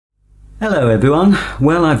Hello everyone.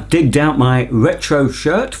 Well, I've digged out my retro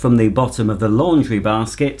shirt from the bottom of the laundry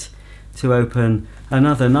basket to open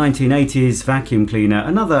another 1980s vacuum cleaner,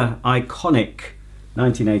 another iconic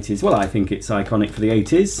 1980s, well I think it's iconic for the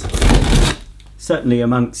 80s, certainly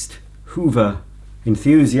amongst Hoover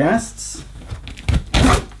enthusiasts,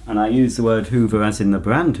 and I use the word Hoover as in the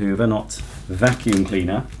brand Hoover, not vacuum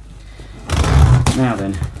cleaner. Now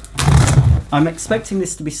then, I'm expecting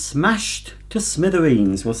this to be smashed to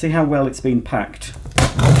smithereens. We'll see how well it's been packed.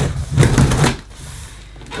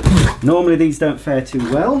 Normally these don't fare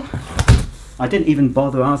too well. I didn't even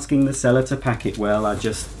bother asking the seller to pack it well. I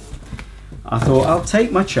thought I'll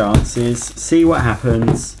take my chances, see what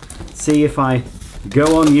happens, see if I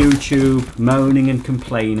go on YouTube moaning and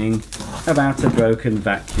complaining about a broken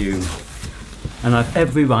vacuum. And I've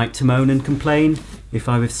every right to moan and complain if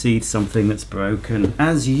I receive something that's broken,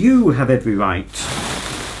 as you have every right.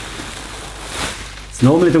 It's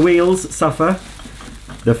normally the wheels that suffer.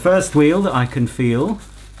 The first wheel that I can feel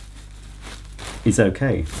is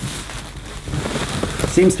okay.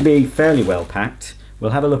 Seems to be fairly well packed.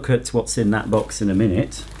 We'll have a look at what's in that box in a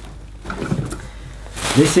minute.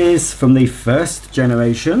 This is from the first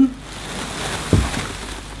generation.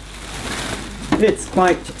 It's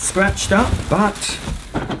quite scratched up, but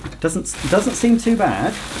doesn't seem too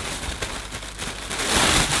bad.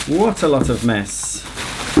 What a lot of mess.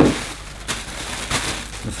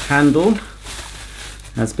 This handle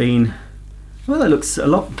has been, well, it looks a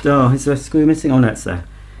lot, oh, is there a screw missing? Oh no, it's there.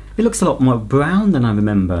 It looks a lot more brown than I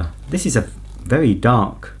remember. This is a very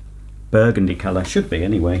dark burgundy colour, should be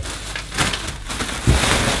anyway.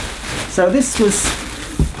 So this was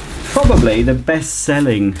probably the best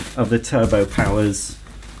selling of the Turbopowers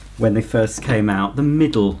when they first came out, the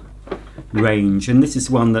middle range, and this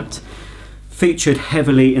is one that featured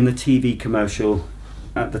heavily in the TV commercial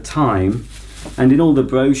at the time, and in all the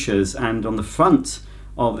brochures, and on the front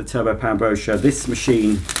of the Turbopower brochure this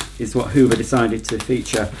machine is what Hoover decided to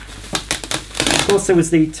feature. Of course there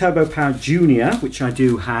was the Turbopower Junior, which I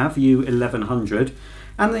do have, U2194,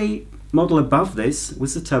 and the model above this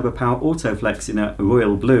was the Turbopower Autoflex in a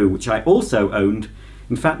royal blue, which I also owned.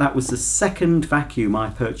 In fact, that was the second vacuum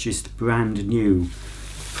I purchased brand new,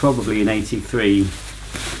 probably in 83,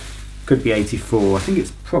 could be 84, I think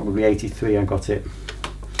it's probably 83 I got it.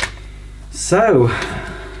 So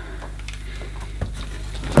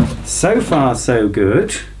far so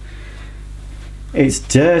good. It's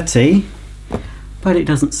dirty, but it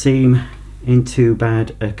doesn't seem in too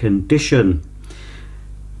bad a condition.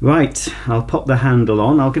 Right, I'll pop the handle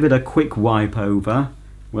on, I'll give it a quick wipe over.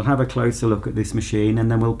 We'll have a closer look at this machine and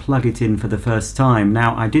then we'll plug it in for the first time.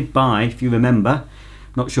 Now I did buy, if you remember,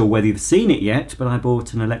 not sure whether you've seen it yet, but I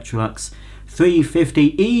bought an Electrolux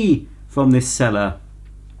 350E from this seller,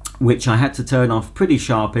 which I had to turn off pretty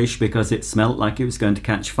sharpish because it smelt like it was going to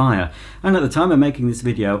catch fire. And at the time of making this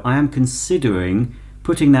video, I am considering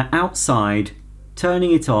putting that outside,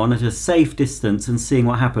 turning it on at a safe distance and seeing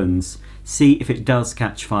what happens. See if it does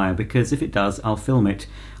catch fire, because if it does, I'll film it.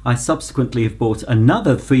 I subsequently have bought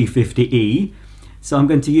another 350E, so I'm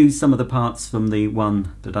going to use some of the parts from the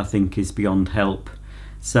one that I think is beyond help,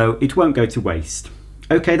 so it won't go to waste.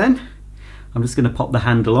 Okay then, I'm just going to pop the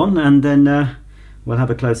handle on and then we'll have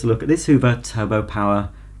a closer look at this Hoover Turbopower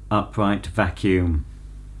upright vacuum.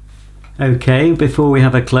 Okay, before we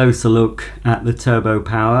have a closer look at the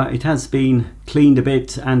Turbopower, it has been cleaned a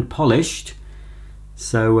bit and polished,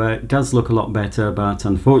 so it does look a lot better, but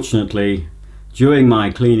unfortunately during my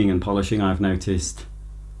cleaning and polishing I've noticed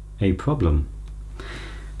a problem.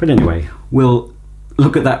 But anyway, we'll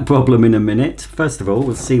look at that problem in a minute. First of all,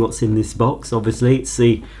 we'll see what's in this box. Obviously it's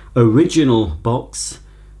the original box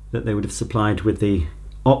that they would have supplied with the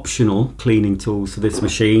optional cleaning tools for this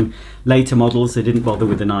machine. Later models, they didn't bother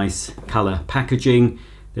with the nice colour packaging,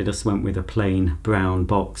 they just went with a plain brown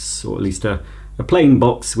box, or at least a plain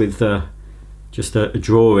box with just a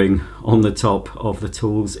drawing on the top of the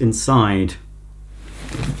tools inside.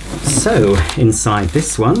 So inside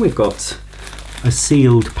this one we've got a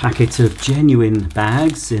sealed packet of genuine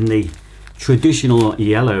bags in the traditional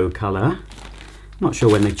yellow colour. Not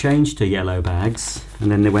sure when they changed to yellow bags,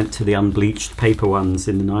 and then they went to the unbleached paper ones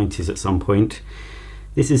in the 90s at some point.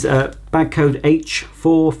 This is a bag code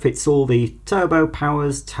H4, fits all the Turbo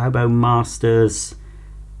Powers, Turbo Masters,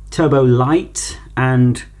 Turbo Light,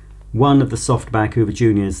 and one of the soft bag Hoover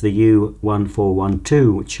Juniors, the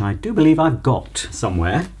U2194, which I do believe I've got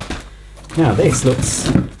somewhere. Now this looks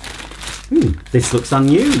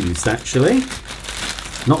unused actually.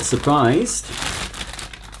 Not surprised.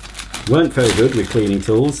 Weren't very good with cleaning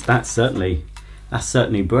tools. That's certainly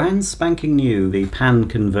brand spanking new. The pan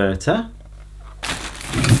converter.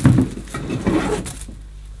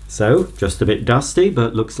 So just a bit dusty,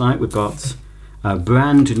 but looks like we've got a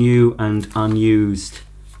brand new and unused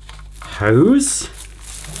hose,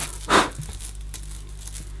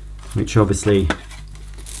 which obviously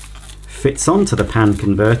fits onto the pan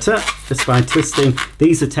converter just by twisting.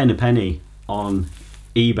 These are 10 a penny on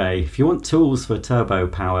eBay. If you want tools for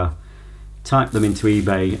Turbopower, type them into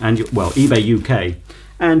eBay, and eBay UK,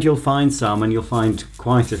 and you'll find some, and you'll find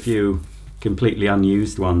quite a few completely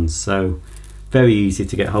unused ones, so very easy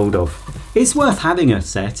to get hold of. It's worth having a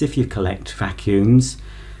set if you collect vacuums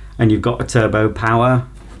and you've got a Turbopower.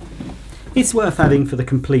 It's worth having for the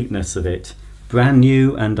completeness of it. Brand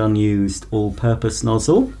new and unused all-purpose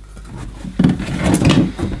nozzle.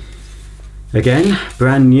 Again,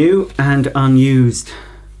 brand new and unused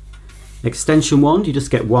extension wand. You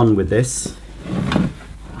just get one with this.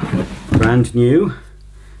 Brand new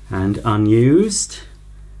and unused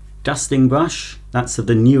dusting brush. That's of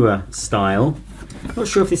the newer style. Not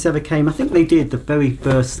sure if this ever came. I think they did. The very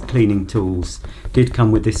first cleaning tools did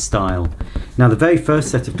come with this style. Now the very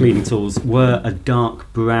first set of cleaning tools were a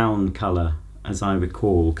dark brown colour, as I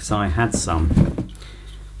recall, because I had some.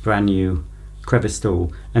 Brand new crevice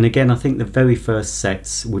tool. And again, I think the very first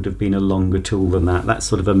sets would have been a longer tool than that. That's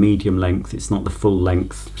sort of a medium length. It's not the full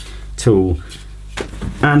length tool.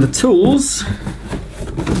 And the tools,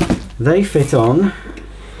 they fit on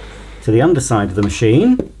to the underside of the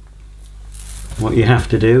machine. What you have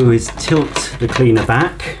to do is tilt the cleaner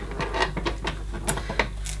back,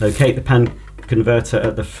 locate the pan converter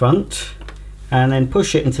at the front, and then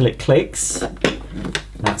push it until it clicks.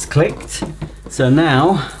 That's clicked. So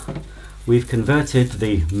now we've converted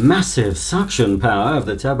the massive suction power of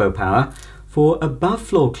the Turbopower for above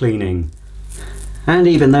floor cleaning. And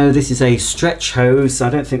even though this is a stretch hose, I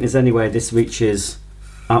don't think there's any way this reaches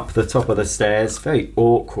up the top of the stairs. Very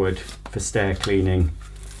awkward for stair cleaning.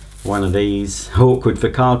 One of these, awkward for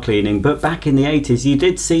car cleaning. But back in the 80s you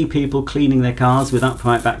did see people cleaning their cars with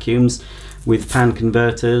upright vacuums with pan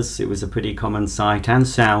converters. It was a pretty common sight and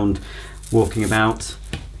sound walking about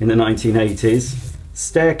in the 1980s.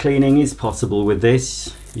 Stair cleaning is possible with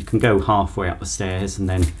this. You can go halfway up the stairs and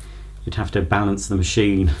then you'd have to balance the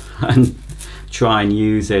machine and try and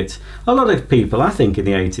use it. A lot of people, I think in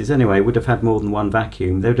the 80s anyway, would have had more than one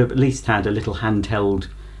vacuum. They would have at least had a little handheld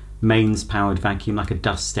mains powered vacuum, like a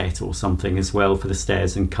dustet or something as well, for the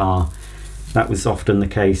stairs and car. That was often the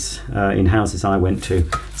case in houses I went to.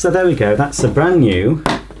 So there we go, that's a brand new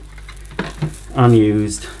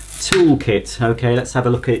unused toolkit. Okay, let's have a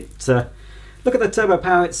look at the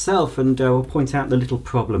Turbopower itself, and we'll point out the little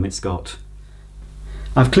problem it's got.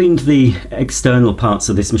 I've cleaned the external parts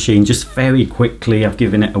of this machine just very quickly. I've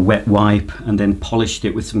given it a wet wipe and then polished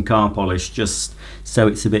it with some car polish just so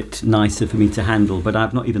it's a bit nicer for me to handle, but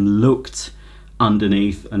I've not even looked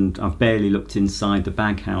underneath, and I've barely looked inside the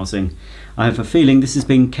bag housing. I have a feeling this is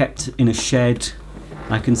being kept in a shed.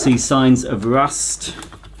 I can see signs of rust.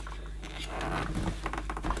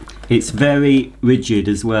 It's very rigid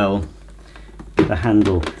as well, the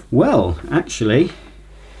handle. Well, actually,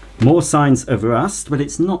 more signs of rust, but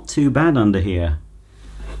it's not too bad under here.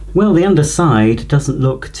 Well, the underside doesn't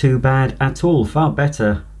look too bad at all, far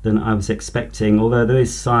better than I was expecting, although there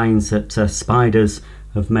is signs that spiders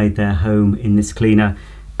have made their home in this cleaner,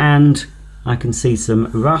 and I can see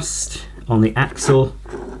some rust on the axle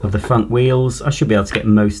of the front wheels. I should be able to get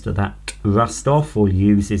most of that rust off. All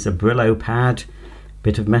you use is a Brillo pad,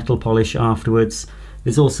 bit of metal polish afterwards.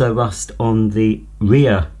 There's also rust on the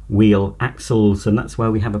rear wheel axles, and that's where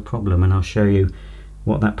we have a problem, and I'll show you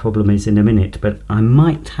what that problem is in a minute, but I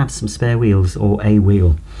might have some spare wheels or a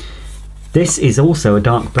wheel. This is also a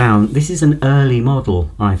dark brown. This is an early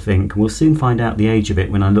model, I think. We'll soon find out the age of it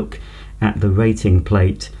when I look at the rating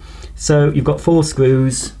plate. So you've got 4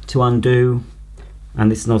 screws to undo, and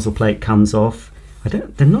this nozzle plate comes off.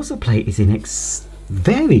 The nozzle plate is in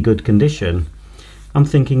very good condition. I'm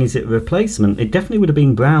thinking, is it a replacement? It definitely would have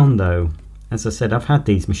been brown though. As I said, I've had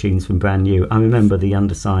these machines from brand new. I remember the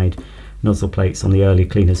underside nozzle plates on the early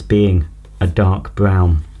cleaners being a dark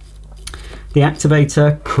brown. The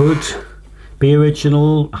activator could be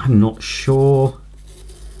original, I'm not sure,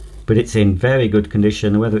 but it's in very good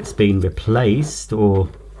condition. Whether it's been replaced or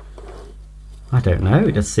I don't know,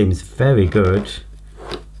 it just seems very good.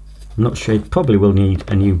 I'm not sure, it probably will need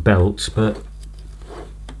a new belt, but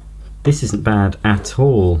this isn't bad at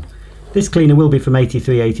all. This cleaner will be from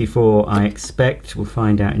 83-84, I expect. We'll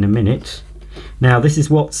find out in a minute. Now, this is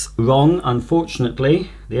what's wrong, unfortunately.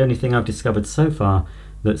 The only thing I've discovered so far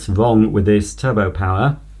that's wrong with this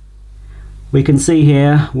Turbopower. We can see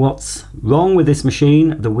here what's wrong with this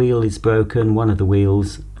machine. The wheel is broken, one of the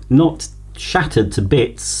wheels. Not shattered to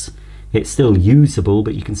bits. It's still usable,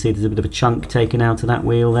 but you can see there's a bit of a chunk taken out of that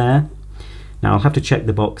wheel there. Now I'll have to check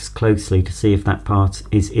the box closely to see if that part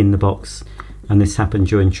is in the box and this happened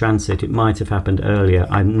during transit. It might have happened earlier,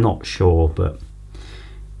 I'm not sure, but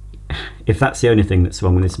if that's the only thing that's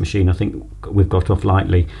wrong with this machine, I think we've got off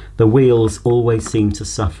lightly. The wheels always seem to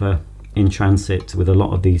suffer in transit with a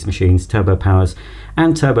lot of these machines, Turbopowers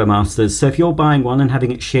and Turbomasters. So if you're buying one and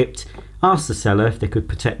having it shipped, ask the seller if they could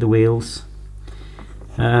protect the wheels.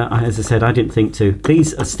 As I said, I didn't think to.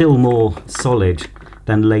 These are still more solid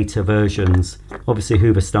than later versions. Obviously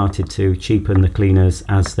Hoover started to cheapen the cleaners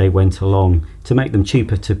as they went along to make them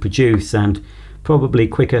cheaper to produce and probably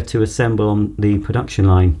quicker to assemble on the production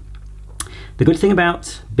line. The good thing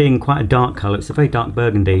about being quite a dark colour, it's a very dark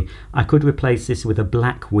burgundy, I could replace this with a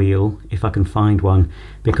black wheel if I can find one,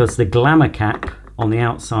 because the glamour cap on the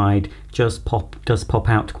outside does pop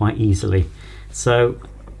out quite easily. So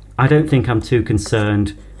I don't think I'm too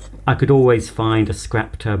concerned. I could always find a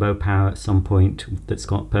scrap Turbopower at some point that's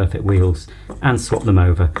got perfect wheels and swap them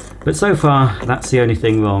over. But so far, that's the only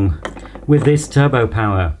thing wrong with this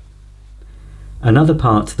Turbopower. Another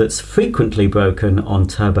part that's frequently broken on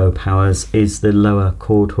Turbopowers is the lower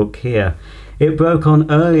cord hook here. It broke on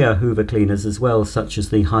earlier Hoover cleaners as well, such as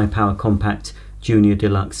the High Power Compact, Junior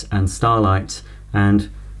Deluxe and Starlight, and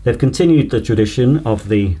they've continued the tradition of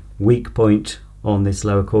the weak point on this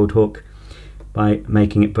lower cord hook by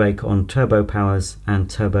making it break on Turbopowers and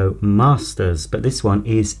Turbomasters, but this one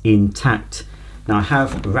is intact. Now I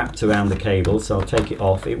have wrapped around the cable, so I'll take it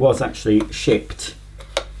off. It was actually shipped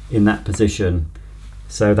in that position,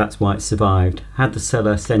 so that's why it survived. Had the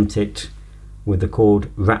seller sent it with the cord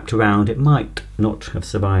wrapped around, it might not have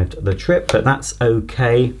survived the trip, but that's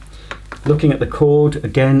okay. Looking at the cord,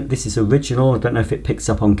 again, this is original. I don't know if it picks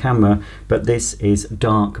up on camera, but this is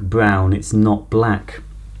dark brown, it's not black.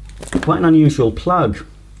 Quite an unusual plug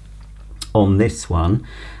on this one.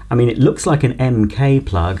 I mean, it looks like an MK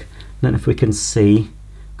plug. I don't know if we can see,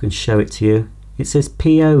 I can show it to you. It says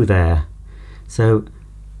PO there. So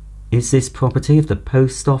is this property of the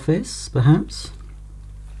post office, perhaps?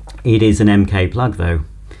 It is an MK plug though,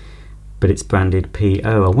 but it's branded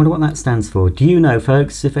PO. I wonder what that stands for. Do you know,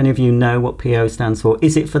 folks, if any of you know what PO stands for?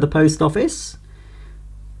 Is it for the post office?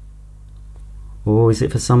 Or is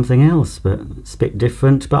it for something else? But it's a bit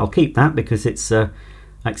different, but I'll keep that because it's I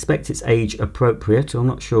expect it's age appropriate. I'm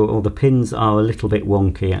not sure. All the pins are a little bit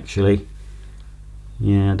wonky actually.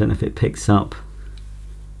 Yeah, I don't know if it picks up.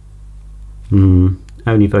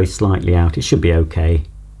 Only very slightly out. It should be okay.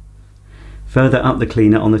 Further up the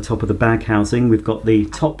cleaner on the top of the bag housing, we've got the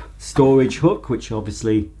top storage hook, which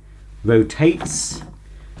obviously rotates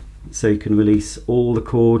so you can release all the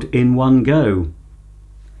cord in one go.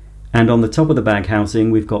 And on the top of the bag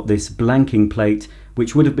housing, we've got this blanking plate,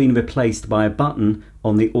 which would have been replaced by a button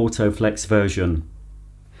on the Autoflex version.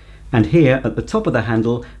 And here at the top of the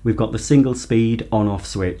handle, we've got the single speed on-off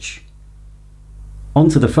switch.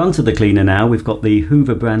 Onto the front of the cleaner now, we've got the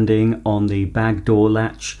Hoover branding on the bag door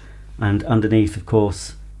latch, and underneath, of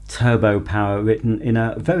course, Turbopower written in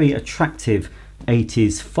a very attractive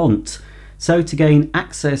 80s font. So to gain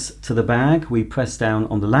access to the bag, we press down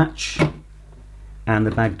on the latch and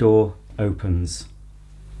the bag door opens.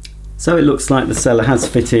 So it looks like the seller has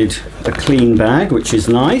fitted a clean bag, which is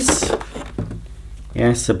nice.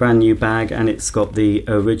 Yes, a brand new bag, and it's got the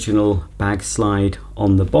original bag slide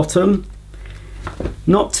on the bottom.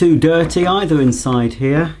 Not too dirty either inside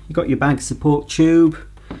here. You've got your bag support tube,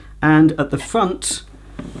 and at the front,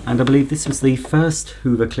 and I believe this was the first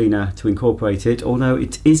Hoover cleaner to incorporate it, although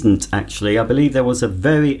it isn't actually. I believe there was a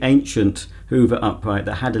very ancient Hoover upright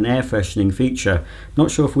that had an air freshening feature.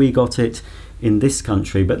 Not sure if we got it in this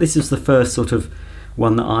country, but this is the first sort of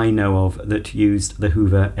one that I know of that used the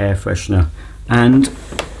Hoover air freshener. And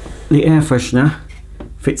the air freshener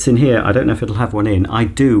fits in here. I don't know if it'll have one in. I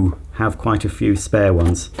do have quite a few spare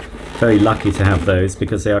ones. Very lucky to have those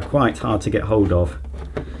because they are quite hard to get hold of.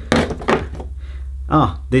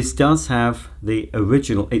 This does have the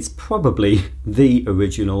original. It's probably the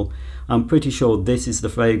original. I'm pretty sure this is the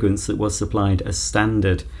fragrance that was supplied as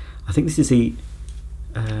standard. I think this is the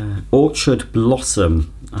Orchard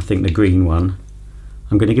Blossom, I think the green one.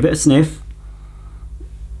 I'm going to give it a sniff.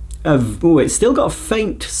 Oh, it's still got a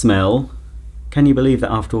faint smell. Can you believe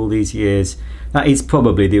that after all these years? That is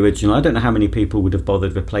probably the original. I don't know how many people would have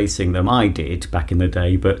bothered replacing them. I did back in the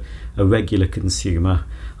day, but a regular consumer,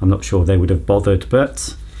 I'm not sure they would have bothered.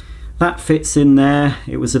 But that fits in there.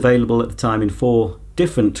 It was available at the time in 4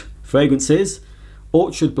 different fragrances: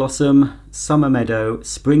 Orchard Blossom, Summer Meadow,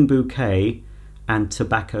 Spring Bouquet and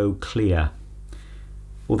Tobacco Clear.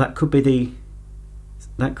 Well, that could be the,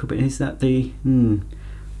 is that the,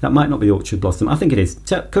 That might not be Orchard Blossom. I think it is.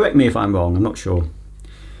 Correct me if I'm wrong, I'm not sure.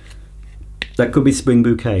 That could be Spring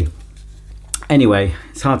Bouquet. Anyway,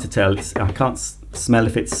 it's hard to tell. I can't smell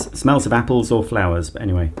if it smells of apples or flowers, but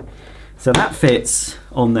anyway. So that fits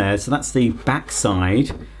on there. So that's the back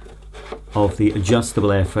side of the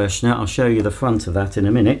adjustable air freshener. I'll show you the front of that in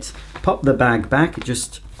a minute. Pop the bag back, it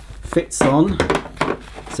just fits on.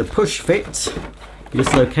 It's a push fit. You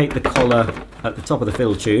just locate the collar at the top of the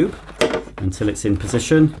fill tube until it's in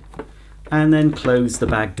position, and then close the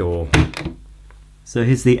bag door. So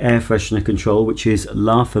here's the air freshener control, which is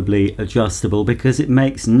laughably adjustable because it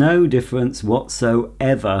makes no difference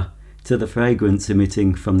whatsoever to the fragrance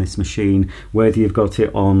emitting from this machine, whether you've got it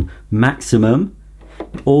on maximum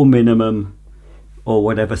or minimum or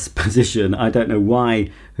whatever position. I don't know why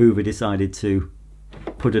Hoover decided to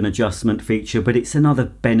put an adjustment feature, but it's another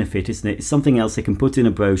benefit, isn't it? It's something else they can put in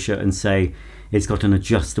a brochure and say it's got an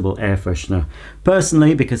adjustable air freshener.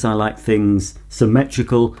 Personally, because I like things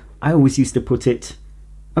symmetrical, I always used to put it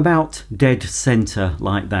about dead center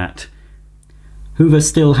like that. Hoover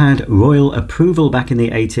still had royal approval back in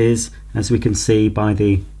the 80s, as we can see by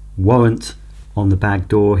the warrant on the bag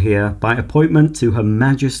door here. By appointment to Her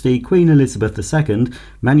Majesty Queen Elizabeth II,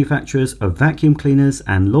 manufacturers of vacuum cleaners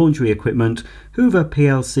and laundry equipment, Hoover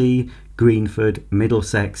plc, Greenford,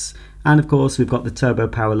 Middlesex. And of course we've got the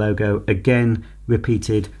Turbopower logo again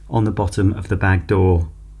repeated on the bottom of the bag door.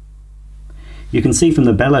 You can see from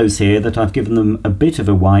the bellows here that I've given them a bit of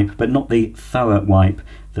a wipe, but not the thorough wipe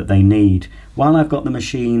that they need. While I've got the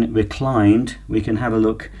machine reclined, we can have a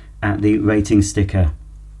look at the rating sticker.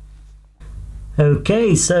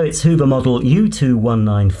 Okay, so it's Hoover model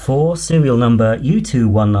U2194, serial number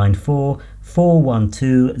U2194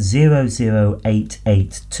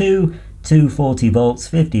 41200882, 240 volts,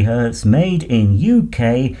 50 Hz, made in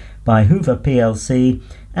UK by Hoover plc,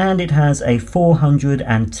 and it has a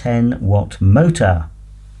 410 watt motor.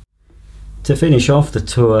 To finish off the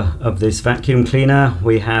tour of this vacuum cleaner,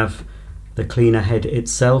 we have the cleaner head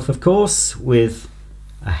itself, of course, with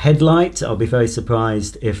a headlight. I'll be very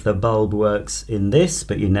surprised if the bulb works in this,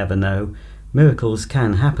 but you never know. Miracles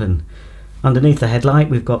can happen. Underneath the headlight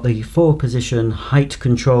we've got the 4-position height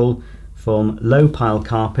control from low pile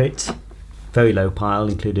carpet, very low pile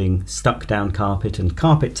including stuck down carpet and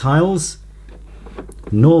carpet tiles,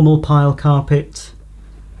 normal pile carpet,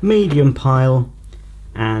 medium pile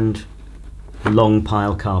and long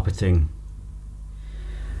pile carpeting.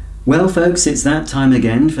 Well folks, it's that time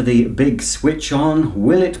again for the big switch on.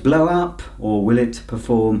 Will it blow up or will it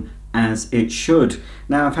perform as it should?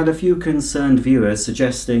 Now, I've had a few concerned viewers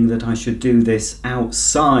suggesting that I should do this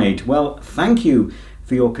outside. Well, thank you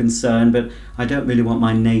for your concern, but I don't really want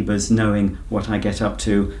my neighbours knowing what I get up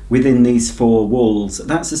to within these 4 walls.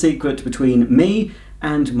 That's a secret between me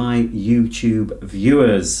and my YouTube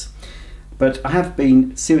viewers. But I have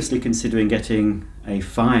been seriously considering getting a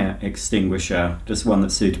fire extinguisher, just one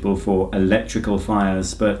that's suitable for electrical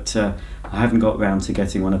fires, but I haven't got round to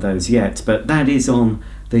getting one of those yet, but that is on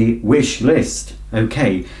the wish list.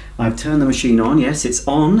 Okay, I've turned the machine on. Yes, it's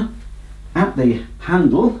on at the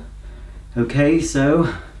handle. Okay,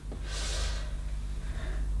 so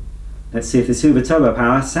let's see if this Hoover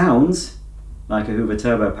Turbopower sounds like a Hoover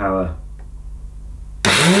Turbopower.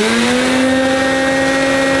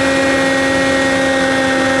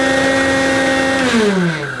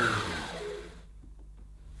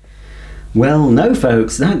 Well, no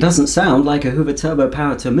folks, that doesn't sound like a Hoover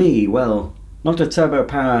Turbopower to me. Well, not a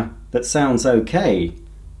Turbopower that sounds okay.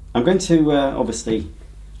 I'm going to obviously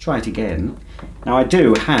try it again. Now I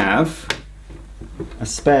do have a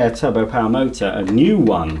spare Turbopower motor, a new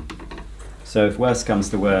one. So if worst comes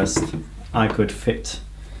to worst, I could fit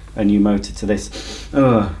a new motor to this.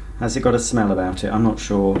 Ugh, has it got a smell about it? I'm not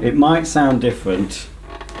sure. It might sound different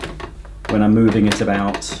when I'm moving it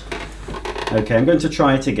about. Okay, I'm going to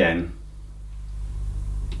try it again.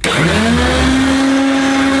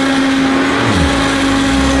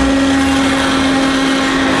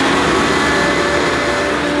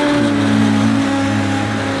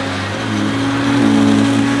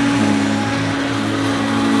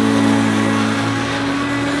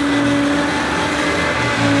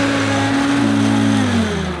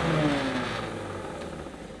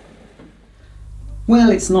 Well,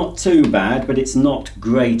 it's not too bad, but it's not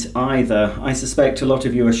great either. I suspect a lot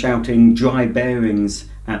of you are shouting dry bearings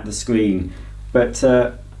at the screen, but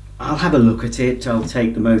I'll have a look at it. I'll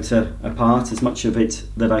take the motor apart, as much of it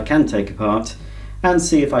that I can take apart, and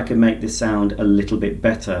see if I can make this sound a little bit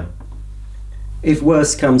better. If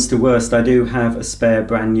worst comes to worst, I do have a spare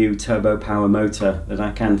brand new Turbopower motor that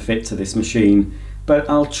I can fit to this machine, but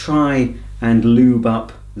I'll try and lube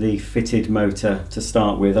up the fitted motor to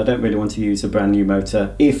start with. I don't really want to use a brand new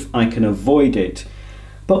motor if I can avoid it.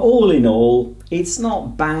 But all in all, it's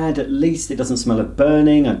not bad. At least it doesn't smell of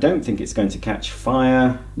burning. I don't think it's going to catch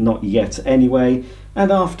fire, not yet anyway.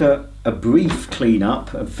 And after a brief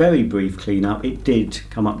cleanup, a very brief cleanup, it did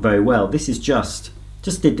come up very well. This is just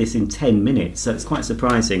did this in 10 minutes, so it's quite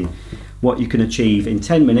surprising what you can achieve in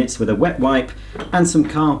 10 minutes with a wet wipe and some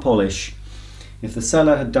car polish. If the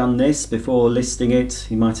seller had done this before listing it,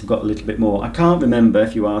 he might have got a little bit more. I can't remember,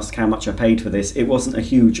 if you ask how much I paid for this. It wasn't a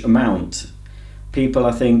huge amount. People,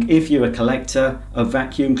 I think, if you're a collector of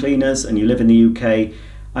vacuum cleaners and you live in the UK,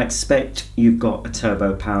 I expect you've got a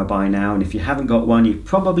Turbopower by now, and if you haven't got one, you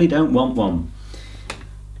probably don't want one.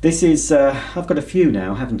 This is, I've got a few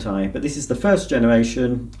now, haven't I? But this is the first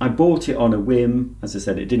generation. I bought it on a whim. As I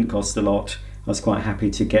said, it didn't cost a lot. I was quite happy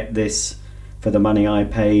to get this for the money I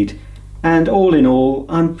paid. And all in all,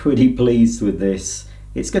 I'm pretty pleased with this.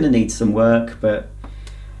 It's going to need some work, but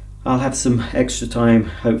I'll have some extra time,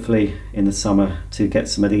 hopefully, in the summer to get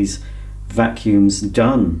some of these vacuums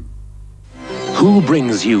done. Who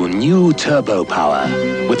brings you new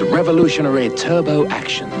Turbopower with revolutionary turbo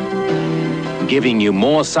action, giving you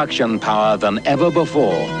more suction power than ever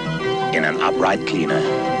before in an upright cleaner?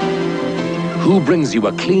 Who brings you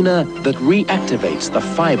a cleaner that reactivates the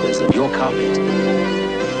fibers of your carpet?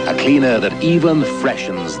 A cleaner that even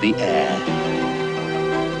freshens the air.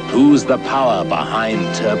 Who's the power behind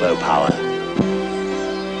Turbopower?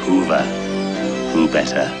 Hoover. Who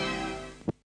better?